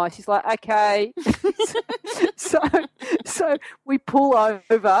bat an eye. She's like, "Okay." So we pull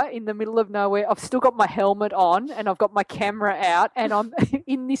over in the middle of nowhere. I've still got my helmet on and I've got my camera out and I'm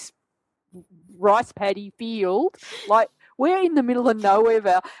in this rice paddy field. Like we're in the middle of nowhere,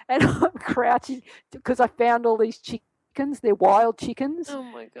 Val, and I'm crouching because I found all these chickens. They're wild chickens. Oh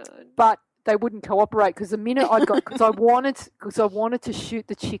my God. But they wouldn't cooperate because the minute because I wanted to shoot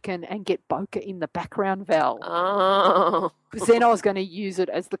the chicken and get bokeh in the background, Val. Oh. Because then I was going to use it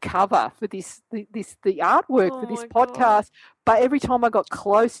as the cover for the artwork for this podcast. God. But every time I got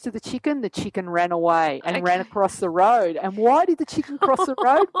close to the chicken ran away and ran across the road. And why did the chicken cross the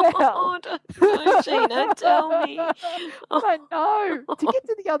road, Val? Oh, Gina, tell me. I know. To get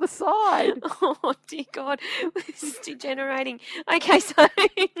to the other side. Oh, dear God. This is degenerating. Okay, so...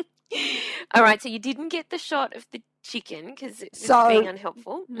 All right, so you didn't get the shot of the chicken because it was being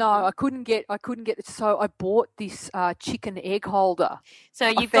unhelpful. No, I couldn't get it. So I bought this chicken egg holder. So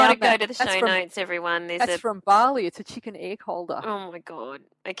you've got to go to the show notes, everyone. That's from Bali. It's a chicken egg holder. Oh my God.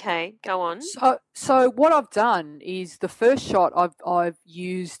 Okay, go on. So what I've done is the first shot I've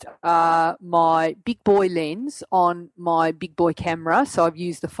used my big boy lens on my big boy camera. So I've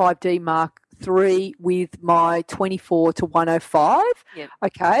used the 5D Mark III with my 24 to 105. Yep.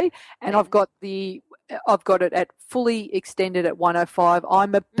 Okay. And I've got it at fully extended at 105.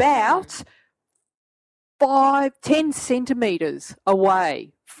 I'm about 10 centimeters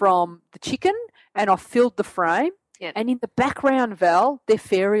away from the chicken and I've filled the frame. Yep. And in the background, Val, they're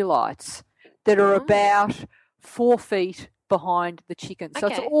fairy lights that are about 4 feet behind the chicken. So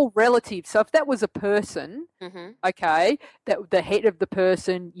it's all relative. So if that was a person, okay, that the head of the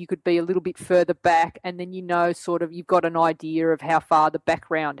person, you could be a little bit further back and then sort of you've got an idea of how far the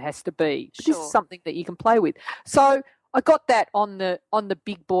background has to be. Sure. This is something that you can play with. So I got that on the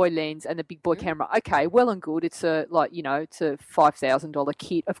big boy lens and the big boy camera. Okay, well and good. It's a it's a $5,000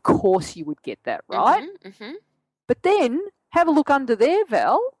 kit. Of course you would get that, right? But then have a look under there,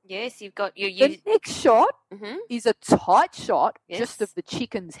 Val. Yes, you've got the next shot is a tight shot just of the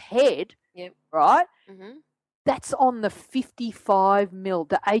chicken's head, right? That's on the 55mm,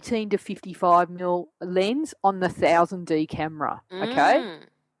 the 18 to 55mm lens on the 1000D camera. Okay,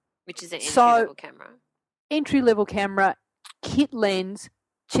 which is an So- entry-level camera. entry-level camera, kit lens.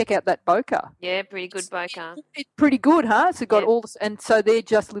 Check out that bokeh. Yeah, pretty good bokeh. It's pretty good, huh? So got Yeah. all this, and so they're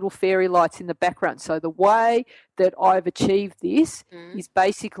just little fairy lights in the background. So the way that I've achieved this is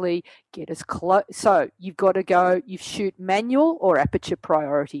basically get as close. So you've got to go. You shoot manual or aperture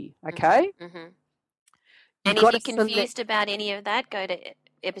priority. Okay. Mm-hmm. You've And if got you're to confused about any of that, go to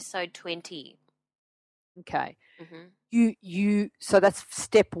episode 20. Okay. Mm-hmm. So that's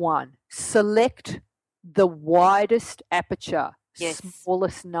step one. Select the widest aperture, Yes.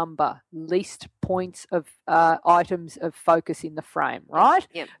 smallest number, least points of items of focus in the frame, right?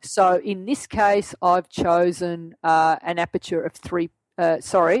 Yep. So in this case, I've chosen an aperture of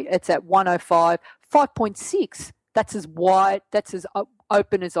it's at 105, 5.6. That's as wide, that's as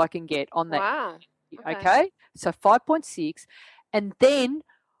open as I can get on that. Wow. Okay. So 5.6, and then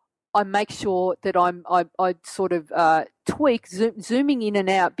I make sure that I sort of tweak zooming in and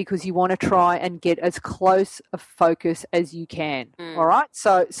out, because you want to try and get as close a focus as you can. All right.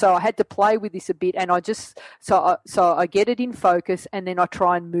 So I had to play with this a bit, and I get it in focus, and then I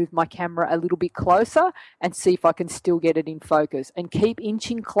try and move my camera a little bit closer and see if I can still get it in focus, and keep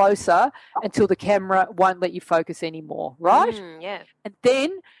inching closer until the camera won't let you focus anymore. Right. Yeah. And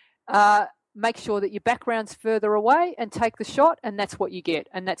then make sure that your background's further away and take the shot, and that's what you get,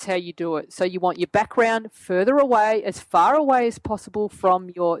 and that's how you do it. So you want your background further away, as far away as possible from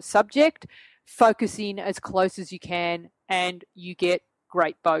your subject, focus in as close as you can, and you get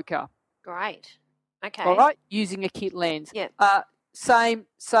great bokeh. Great. Okay. All right, using a kit lens. Yeah. Same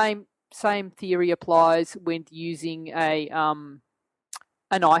theory applies when using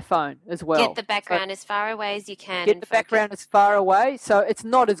an iPhone as well. Get the background as far away as you can. Get the background as far away. So it's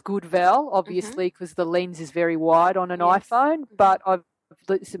not as good, Val, obviously, because the lens is very wide on an iPhone. But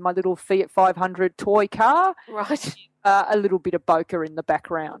this is my little Fiat 500 toy car. Right. A little bit of bokeh in the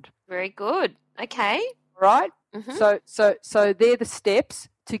background. Very good. Okay. Right. Mm-hmm. So they're the steps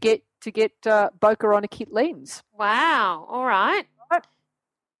to get bokeh on a kit lens. Wow. All right. Right.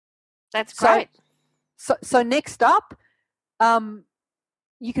 That's great. So next up,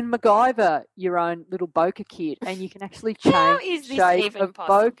 you can MacGyver your own little bokeh kit, and you can actually change the shape of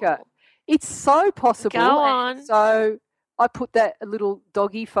bokeh. It's so possible. Go on. So I put that little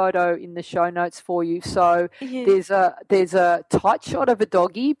doggy photo in the show notes for you. So there's a tight shot of a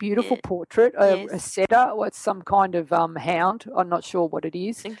doggy, beautiful portrait, a setter, or it's some kind of hound. I'm not sure what it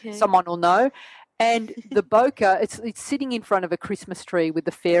is. Okay. Someone will know. And the bokeh, it's sitting in front of a Christmas tree with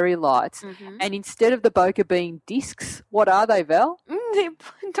the fairy lights. Mm-hmm. And instead of the bokeh being discs, what are they, Val? They're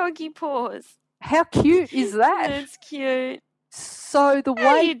doggy paws. How cute is that? That's cute. So the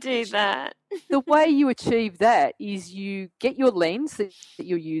How way you do that? the way you achieve that is you get your lens that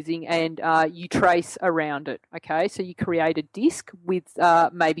you're using, and you trace around it. Okay, so you create a disc with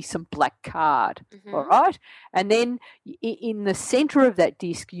maybe some black card. Mm-hmm. All right, and then in the center of that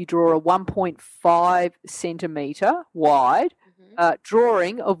disc, you draw a 1.5 centimeter wide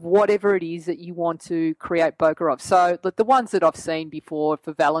drawing of whatever it is that you want to create bokeh of. So the ones that I've seen before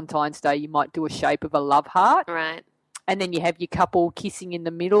for Valentine's Day, you might do a shape of a love heart. Right. And then you have your couple kissing in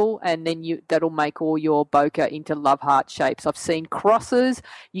the middle, and then that'll make all your bokeh into love heart shapes. I've seen crosses.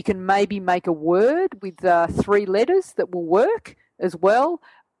 You can maybe make a word with 3 letters that will work as well.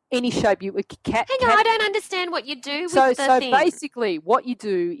 Any shape you Hang on, I don't understand what you do with the so thing. basically what you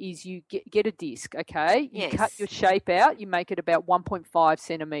do is you get a disc, okay? You cut your shape out. You make it about 1.5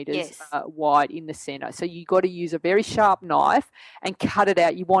 centimeters wide in the center. So you got to use a very sharp knife and cut it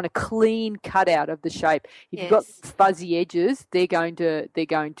out. You want a clean cutout of the shape. If you've got fuzzy edges, they're going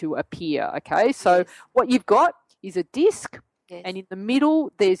to appear, okay? So what you've got is a disc, and in the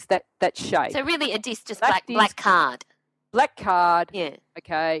middle there's that shape. So really a disc, just black card. Black card, yeah.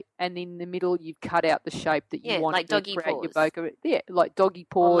 Okay, and in the middle you've cut out the shape that you want like to doggy create paws. your bokeh. Yeah, like doggy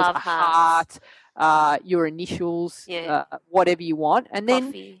paws, love a heart, your initials, whatever you want, and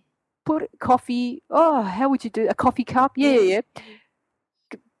then put coffee. Oh, how would you do a coffee cup? Yeah.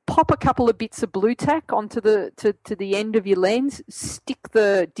 Pop a couple of bits of blue tack onto to the end of your lens. Stick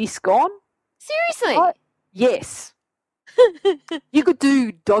the disc on. Seriously? Yes. You could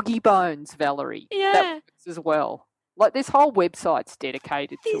do doggy bones, Valerie. Yeah. That works as well. Like there's whole websites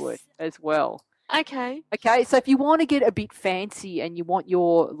dedicated to it as well. Okay. Okay, so if you want to get a bit fancy and you want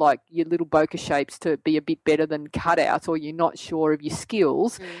your little bokeh shapes to be a bit better than cutouts, or you're not sure of your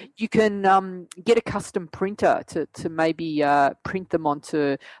skills, you can get a custom printer to maybe print them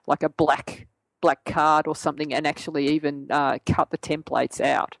onto like a black card or something, and actually even cut the templates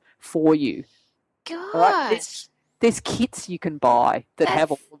out for you. gosh. Right? There's kits you can buy that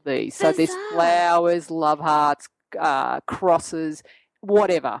have all of these. So there's flowers, love hearts, crosses,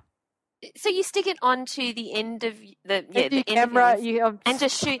 whatever. So you stick it onto the end of the camera, and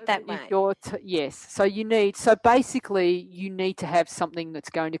just shoot that way. Yes. So basically, you need to have something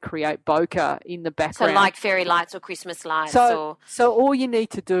that's going to create bokeh in the background. So like fairy lights or Christmas lights. So all you need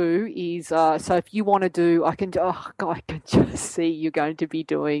to do is so if you want to do, I can just see you're going to be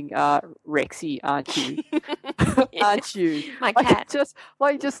doing Rexy, aren't you? Yes. Aren't you? My cat. Just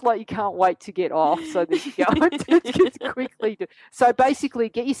you can't wait to get off. So that you go just quickly do. So basically,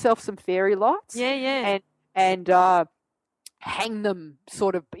 get yourself some fairy lights. Yeah. And hang them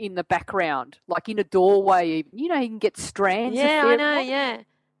sort of in the background, like in a doorway. Even you can get strands. Yeah, I know. Yeah.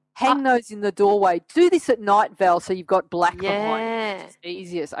 Hang those in the doorway. Do this at night, Val, so you've got black behind you. It's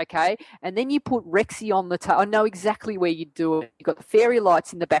easiest, okay? And then you put Rexy on the top. I know exactly where you do it. You've got the fairy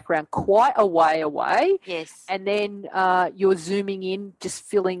lights in the background quite a way away. Yes. And then you're zooming in, just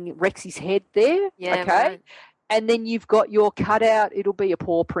filling Rexy's head there. Yeah, okay? right. And then you've got your cutout. It'll be a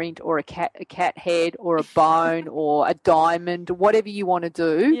paw print or a cat head or a bone or a diamond, whatever you want to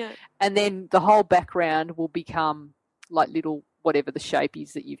do. Yeah. And then the whole background will become like little whatever the shape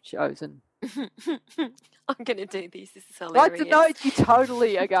is that you've chosen. I'm going to do this. This is hilarious. I know you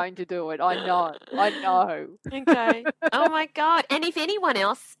totally are going to do it. I know. Okay. Oh, my God. And if anyone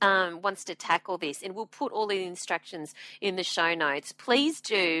else wants to tackle this, and we'll put all the instructions in the show notes, please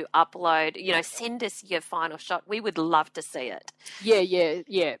do upload, send us your final shot. We would love to see it.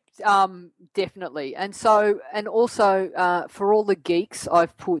 Yeah. Definitely. And also for all the geeks,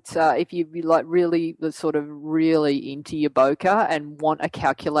 I've put, if you like really into your bokeh and want a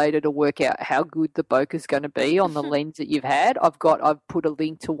calculator to work out how good the bokeh is going to be on the lens that you've had, I've put a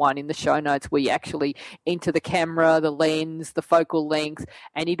link to one in the show notes where you actually enter the camera, the lens, the focal length,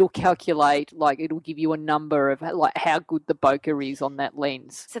 and it'll calculate, it'll give you a number of how good the bokeh is on that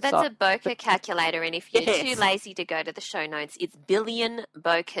lens. So that's a bokeh calculator, and if you're too lazy to go to the show notes, it's billion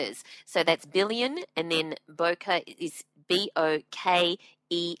bokehs. So that's billion, and then bokeh is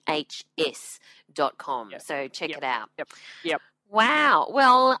BOKEHS.com. Yep. So check it out. Yep. Wow.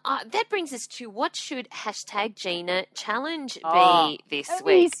 Well, that brings us to what should #Gina Challenge be this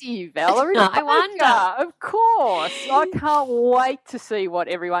week? Easy, Valerie. I wonder. Of course. I can't wait to see what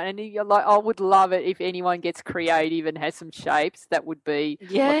everyone, and I would love it if anyone gets creative and has some shapes. That would be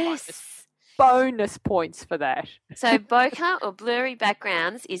bonus points for that. So bokeh or blurry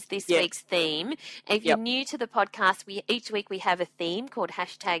backgrounds is this week's theme. If you're new to the podcast, each week we have a theme called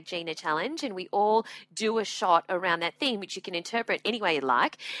 #Gina Challenge, and we all do a shot around that theme, which you can interpret any way you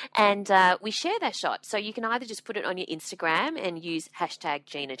like, and we share that shot. So you can either just put it on your Instagram and use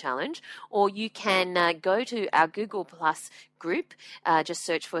 #Gina Challenge, or you can go to our Google Plus group, just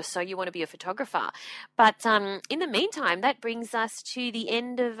search for So You Want to Be a Photographer. But in the meantime, that brings us to the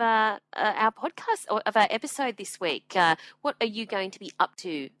end of our podcast, or of our episode this week. What are you going to be up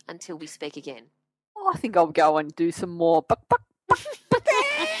to until we speak again? I think I'll go and do some more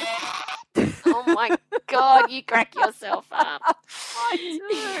Oh my God, you crack yourself up. I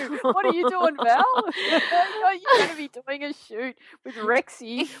do. What are you doing, Val? You're going to be doing a shoot with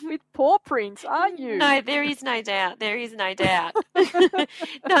Rexy with paw prints, aren't you? No, there is no doubt. There is no doubt.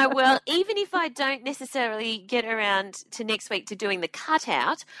 No, well, even if I don't necessarily get around to next week to doing the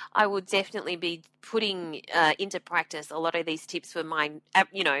cutout, I will definitely be putting into practice a lot of these tips for my,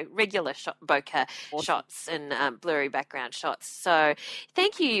 regular bokeh shots and blurry background shots. So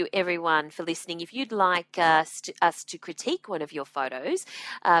thank you, everyone, for listening. If you'd like us to critique one of your photos,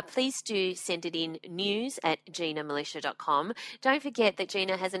 please do send it in news@GinaMilitia.com. Don't forget that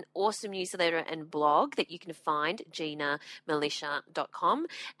Gina has an awesome newsletter and blog that you can find, GinaMilitia.com.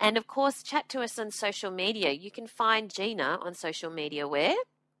 And, of course, chat to us on social media. You can find Gina on social media where?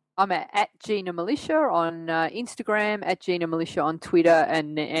 I'm at Gina Militia on Instagram, at Gina Militia on Twitter,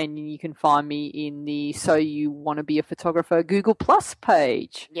 and you can find me in the So You Want to Be a Photographer Google Plus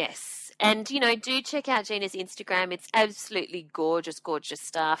page. Yes. And, do check out Gina's Instagram. It's absolutely gorgeous, gorgeous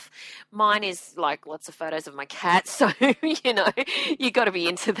stuff. Mine is like lots of photos of my cat. So, you got to be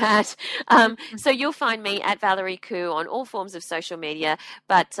into that. So you'll find me at Valerie Khoo on all forms of social media.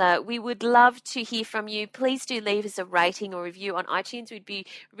 But we would love to hear from you. Please do leave us a rating or review on iTunes. We'd be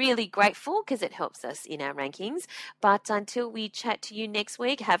really grateful because it helps us in our rankings. But until we chat to you next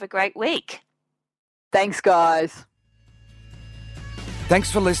week, have a great week. Thanks, guys. Thanks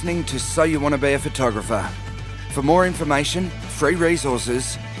for listening to So You Want to Be a Photographer. For more information, free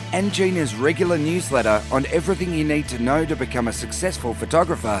resources, and Gina's regular newsletter on everything you need to know to become a successful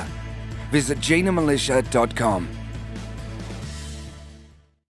photographer, visit GinaMilitia.com.